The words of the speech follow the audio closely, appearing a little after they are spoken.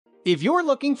If you're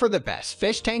looking for the best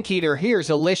fish tank heater, here's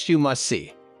a list you must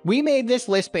see. We made this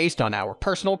list based on our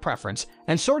personal preference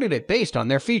and sorted it based on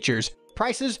their features,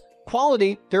 prices,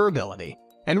 quality, durability,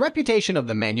 and reputation of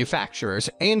the manufacturers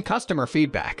and customer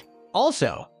feedback.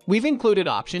 Also, we've included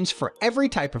options for every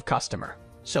type of customer.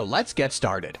 So let's get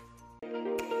started.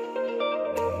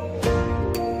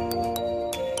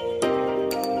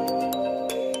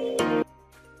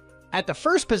 At the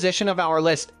first position of our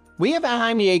list, we have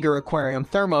Eheim Jager Aquarium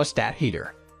Thermostat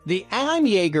Heater. The Eheim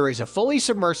Jager is a fully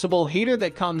submersible heater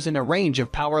that comes in a range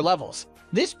of power levels.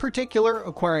 This particular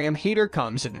aquarium heater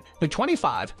comes in the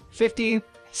 25, 50,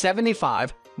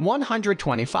 75,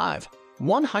 125,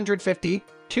 150,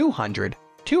 200,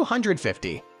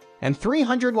 250, and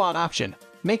 300 watt option,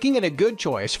 making it a good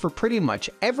choice for pretty much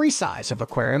every size of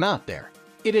aquarium out there.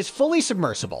 It is fully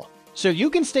submersible, so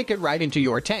you can stick it right into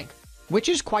your tank, which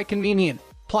is quite convenient.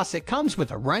 Plus, it comes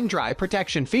with a run-dry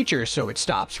protection feature so it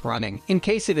stops running in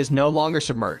case it is no longer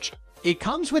submerged. It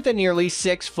comes with a nearly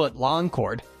 6-foot long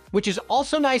cord, which is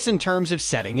also nice in terms of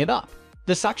setting it up.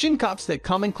 The suction cups that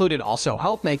come included also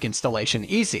help make installation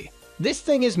easy. This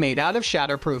thing is made out of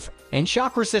shatterproof and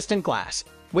shock-resistant glass,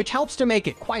 which helps to make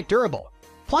it quite durable.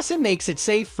 Plus, it makes it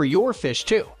safe for your fish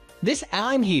too. This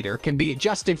Eheim heater can be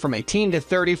adjusted from 18 to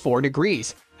 34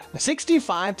 degrees,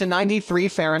 65 to 93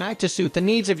 Fahrenheit to suit the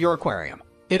needs of your aquarium.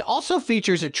 It also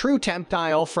features a true temp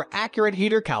dial for accurate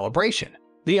heater calibration.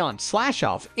 The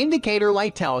on/off indicator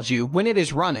light tells you when it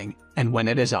is running and when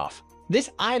it is off.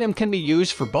 This item can be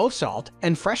used for both salt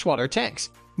and freshwater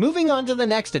tanks. Moving on to the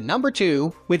next at number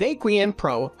 2 with Aqueon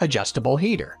Pro Adjustable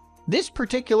Heater. This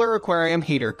particular aquarium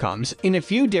heater comes in a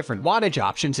few different wattage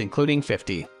options including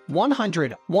 50,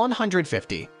 100,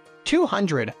 150,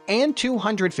 200, and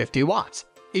 250 watts.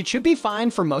 It should be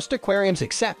fine for most aquariums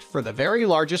except for the very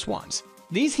largest ones.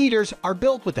 These heaters are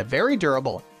built with a very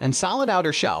durable and solid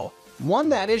outer shell, one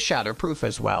that is shatterproof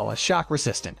as well as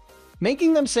shock-resistant,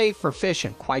 making them safe for fish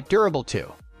and quite durable too.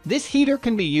 This heater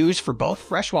can be used for both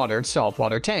freshwater and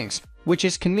saltwater tanks, which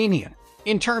is convenient.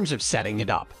 In terms of setting it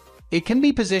up, it can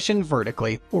be positioned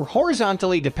vertically or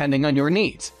horizontally depending on your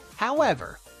needs.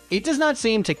 However, it does not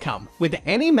seem to come with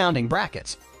any mounting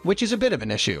brackets, which is a bit of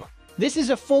an issue. This is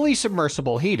a fully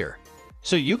submersible heater,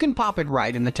 so you can pop it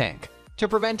right in the tank. To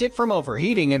prevent it from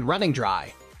overheating and running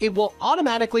dry, it will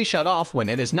automatically shut off when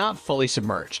it is not fully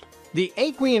submerged. The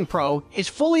Aqueon Pro is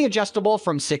fully adjustable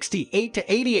from 68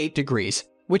 to 88 degrees,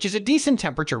 which is a decent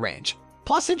temperature range.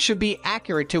 Plus, it should be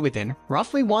accurate to within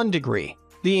roughly 1 degree.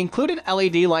 The included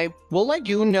LED light will let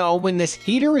you know when this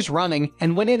heater is running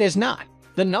and when it is not.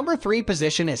 The number 3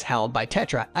 position is held by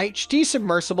Tetra HD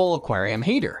Submersible Aquarium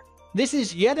Heater. This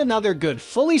is yet another good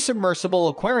fully submersible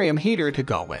aquarium heater to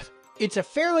go with. It's a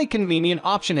fairly convenient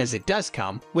option as it does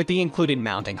come with the included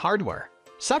mounting hardware.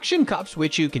 Suction cups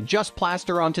which you can just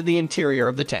plaster onto the interior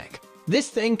of the tank. This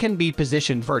thing can be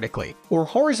positioned vertically or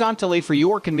horizontally for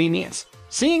your convenience.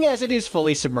 Seeing as it is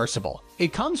fully submersible,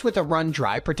 it comes with a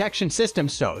run-dry protection system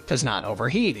so it does not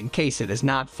overheat in case it is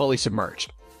not fully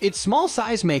submerged. Its small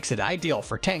size makes it ideal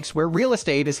for tanks where real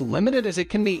estate is limited as it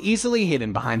can be easily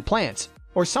hidden behind plants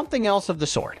or something else of the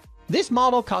sort. This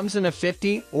model comes in a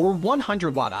 50 or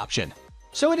 100 watt option,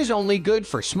 so it is only good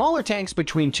for smaller tanks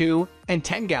between 2 and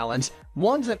 10 gallons,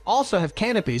 ones that also have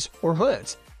canopies or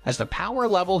hoods, as the power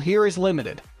level here is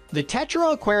limited. The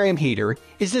Tetra aquarium heater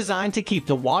is designed to keep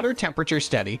the water temperature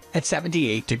steady at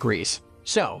 78 degrees,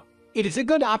 so it is a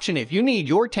good option if you need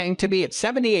your tank to be at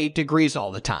 78 degrees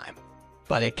all the time.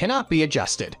 But it cannot be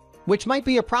adjusted, which might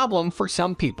be a problem for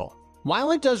some people.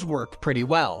 While it does work pretty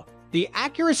well, the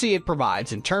accuracy it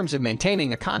provides in terms of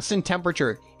maintaining a constant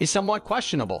temperature is somewhat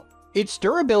questionable. Its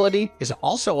durability is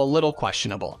also a little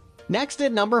questionable. Next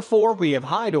at number 4 we have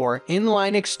Hydor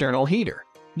Inline External Heater.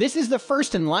 This is the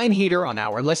first inline heater on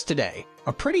our list today,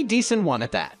 a pretty decent one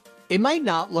at that. It might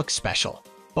not look special,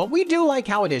 but we do like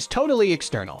how it is totally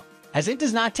external, as it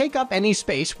does not take up any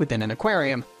space within an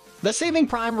aquarium, thus saving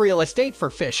prime real estate for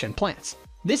fish and plants.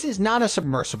 This is not a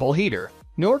submersible heater,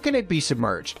 nor can it be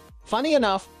submerged. Funny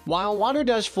enough, while water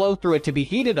does flow through it to be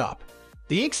heated up,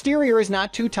 the exterior is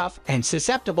not too tough and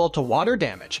susceptible to water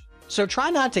damage, so try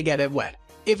not to get it wet.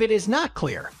 If it is not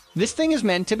clear, this thing is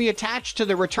meant to be attached to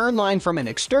the return line from an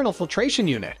external filtration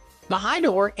unit. The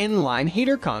Hydor inline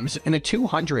heater comes in a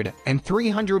 200 and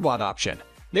 300 watt option.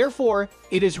 Therefore,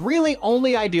 it is really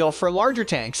only ideal for larger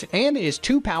tanks and is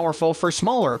too powerful for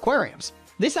smaller aquariums.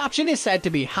 This option is said to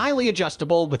be highly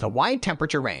adjustable with a wide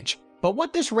temperature range, but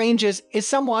what this range is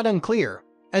somewhat unclear.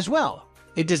 As well,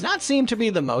 it does not seem to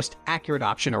be the most accurate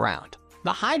option around.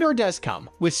 The Hydor does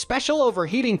come with special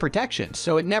overheating protection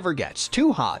so it never gets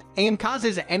too hot and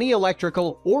causes any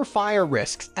electrical or fire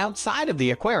risks outside of the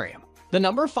aquarium. The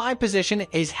number 5 position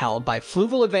is held by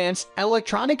Fluval Advanced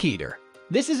Electronic Heater.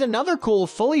 This is another cool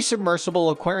fully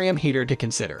submersible aquarium heater to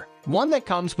consider, one that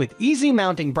comes with easy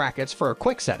mounting brackets for a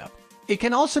quick setup. It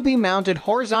can also be mounted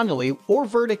horizontally or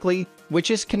vertically,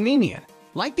 which is convenient,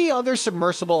 like the other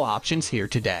submersible options here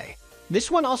today. This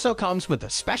one also comes with a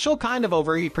special kind of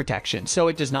overheat protection so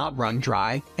it does not run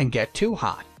dry and get too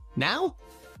hot. Now,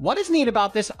 what is neat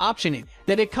about this option is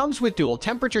that it comes with dual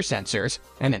temperature sensors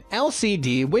and an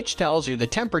LCD which tells you the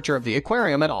temperature of the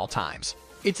aquarium at all times.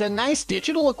 It's a nice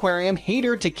digital aquarium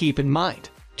heater to keep in mind.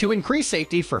 To increase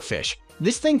safety for fish,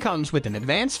 this thing comes with an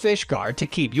advanced fish guard to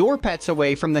keep your pets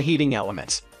away from the heating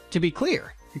elements. To be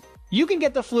clear, you can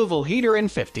get the Fluval heater in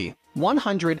 50,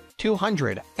 100,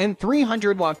 200, and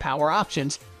 300 watt power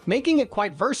options, making it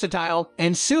quite versatile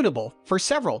and suitable for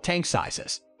several tank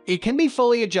sizes. It can be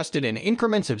fully adjusted in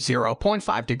increments of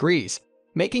 0.5 degrees,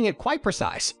 making it quite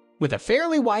precise, with a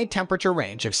fairly wide temperature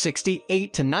range of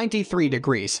 68 to 93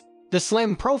 degrees. The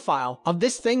slim profile of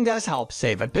this thing does help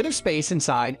save a bit of space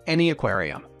inside any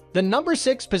aquarium. The number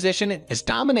 6 position is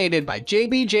dominated by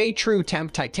JBJ True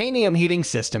Temp Titanium Heating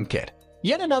System Kit.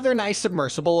 Yet another nice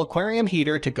submersible aquarium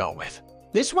heater to go with.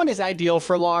 This one is ideal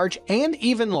for large and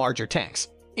even larger tanks.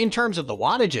 In terms of the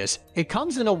wattages, it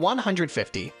comes in a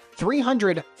 150,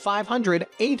 300, 500,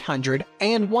 800,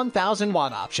 and 1000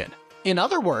 watt option. In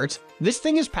other words, this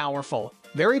thing is powerful,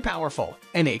 very powerful,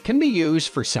 and it can be used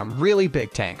for some really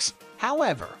big tanks.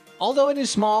 However, although it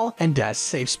is small and does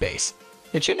save space,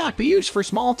 it should not be used for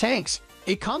small tanks.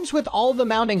 It comes with all the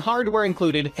mounting hardware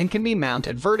included and can be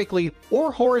mounted vertically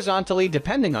or horizontally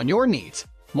depending on your needs.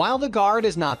 While the guard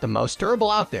is not the most durable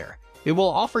out there, it will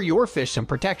offer your fish some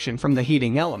protection from the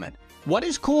heating element. What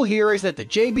is cool here is that the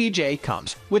JBJ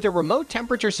comes with a remote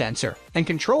temperature sensor and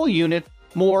control unit,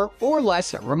 more or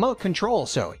less a remote control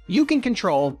so you can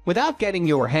control without getting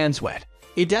your hands wet.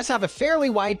 It does have a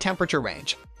fairly wide temperature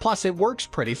range, plus it works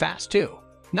pretty fast too.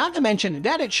 Not to mention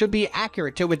that it should be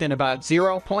accurate to within about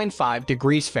 0.5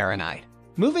 degrees Fahrenheit.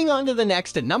 Moving on to the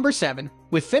next at number 7,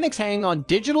 with Finnex Hang-On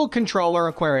Digital Controller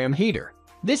Aquarium Heater.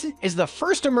 This is the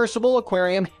first immersible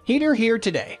aquarium heater here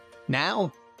today.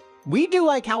 Now, we do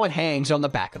like how it hangs on the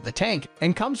back of the tank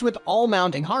and comes with all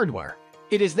mounting hardware.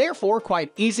 It is therefore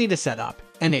quite easy to set up,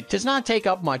 and it does not take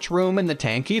up much room in the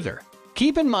tank either.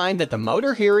 Keep in mind that the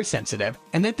motor here is sensitive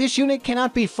and that this unit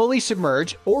cannot be fully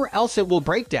submerged or else it will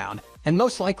break down and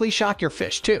most likely shock your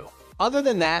fish too. Other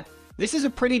than that, this is a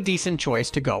pretty decent choice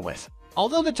to go with.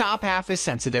 Although the top half is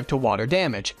sensitive to water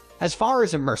damage, as far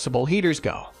as immersible heaters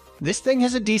go, this thing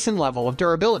has a decent level of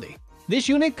durability. This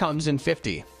unit comes in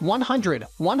 50, 100,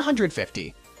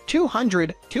 150,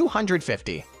 200,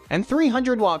 250, and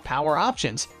 300 watt power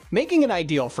options, making it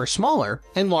ideal for smaller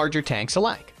and larger tanks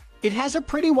alike. It has a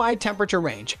pretty wide temperature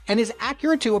range and is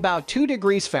accurate to about 2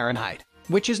 degrees Fahrenheit,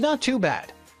 which is not too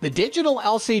bad. The digital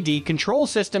LCD control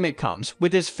system it comes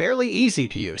with is fairly easy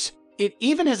to use. It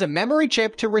even has a memory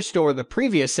chip to restore the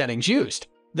previous settings used.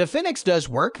 The Finnex does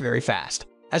work very fast,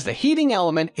 as the heating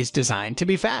element is designed to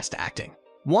be fast-acting.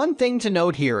 One thing to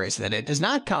note here is that it does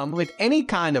not come with any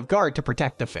kind of guard to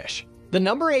protect the fish. The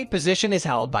number 8 position is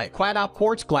held by Aquatop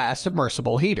Quartz Glass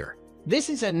Submersible Heater. This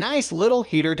is a nice little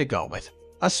heater to go with.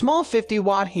 A small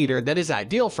 50-watt heater that is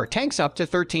ideal for tanks up to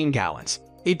 13 gallons.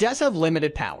 It does have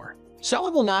limited power, so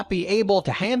it will not be able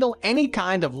to handle any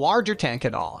kind of larger tank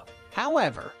at all.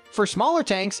 However, for smaller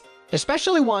tanks,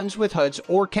 especially ones with hoods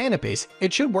or canopies,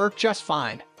 it should work just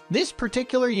fine. This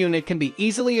particular unit can be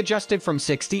easily adjusted from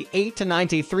 68 to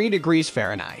 93 degrees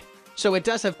Fahrenheit, so it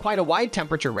does have quite a wide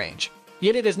temperature range.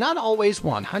 Yet it is not always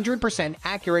 100%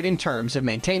 accurate in terms of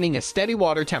maintaining a steady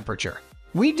water temperature.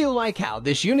 We do like how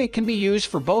this unit can be used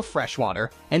for both freshwater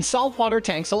and saltwater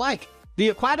tanks alike. The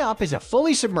Aquatop is a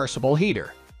fully submersible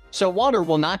heater, so water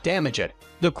will not damage it.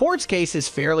 The quartz case is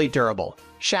fairly durable,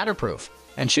 shatterproof,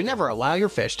 and should never allow your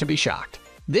fish to be shocked.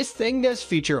 This thing does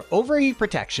feature overheat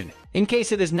protection in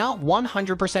case it is not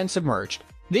 100% submerged.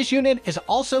 This unit is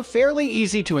also fairly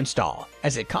easy to install,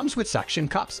 as it comes with suction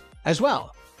cups. As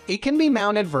well, it can be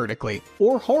mounted vertically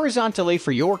or horizontally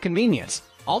for your convenience.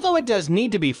 Although it does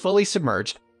need to be fully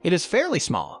submerged, it is fairly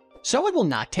small, so it will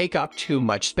not take up too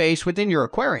much space within your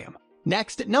aquarium.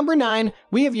 Next, at number 9,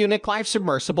 we have Uniclife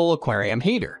Submersible Aquarium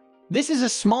Heater. This is a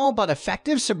small but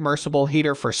effective submersible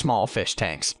heater for small fish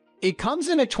tanks. It comes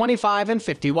in a 25 and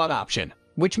 50 watt option,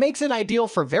 which makes it ideal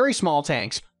for very small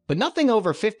tanks, but nothing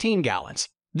over 15 gallons.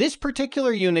 This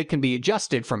particular unit can be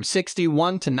adjusted from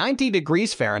 61 to 90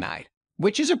 degrees Fahrenheit,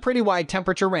 which is a pretty wide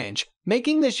temperature range,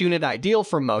 making this unit ideal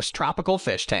for most tropical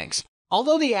fish tanks.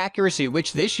 Although the accuracy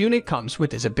which this unit comes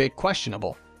with is a bit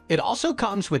questionable, it also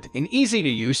comes with an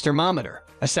easy-to-use thermometer,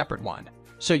 a separate one,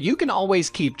 so you can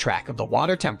always keep track of the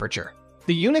water temperature.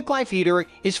 The Uniclife heater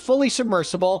is fully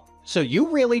submersible, so you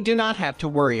really do not have to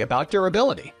worry about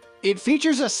durability. It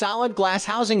features a solid glass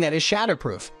housing that is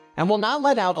shatterproof and will not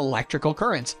let out electrical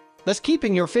currents, thus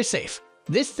keeping your fish safe.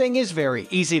 This thing is very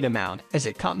easy to mount as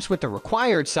it comes with the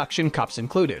required suction cups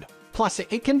included. Plus,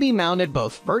 it can be mounted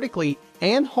both vertically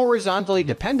and horizontally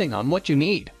depending on what you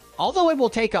need. Although it will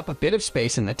take up a bit of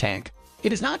space in the tank,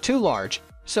 it is not too large,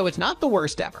 so it's not the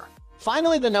worst ever.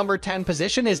 Finally, the number 10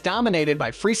 position is dominated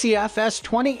by Freesea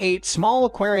FS28 Small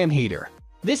Aquarium Heater.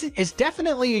 This is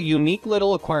definitely a unique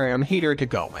little aquarium heater to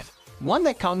go with, one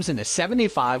that comes in a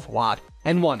 75-watt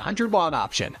and 100-watt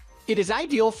option. It is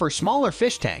ideal for smaller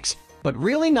fish tanks, but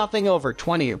really nothing over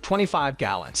 20 or 25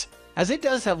 gallons, as it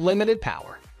does have limited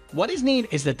power. What is neat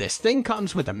is that this thing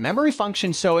comes with a memory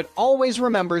function, so it always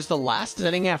remembers the last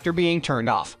setting after being turned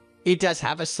off. It does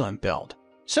have a slim build,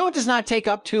 so it does not take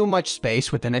up too much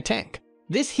space within a tank.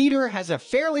 This heater has a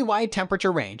fairly wide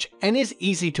temperature range and is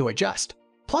easy to adjust.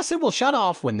 Plus, it will shut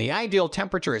off when the ideal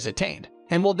temperature is attained,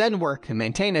 and will then work to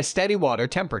maintain a steady water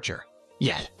temperature.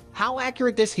 Yet, how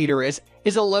accurate this heater is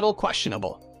a little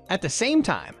questionable. At the same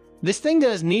time, this thing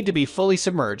does need to be fully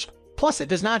submerged, plus it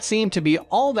does not seem to be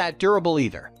all that durable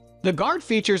either. The guard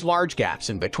features large gaps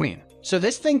in between, so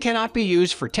this thing cannot be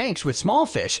used for tanks with small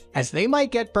fish as they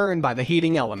might get burned by the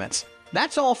heating elements.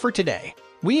 That's all for today.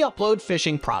 We upload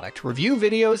fishing product review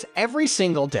videos every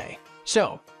single day,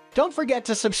 so don't forget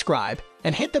to subscribe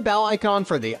and hit the bell icon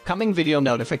for the upcoming video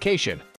notification.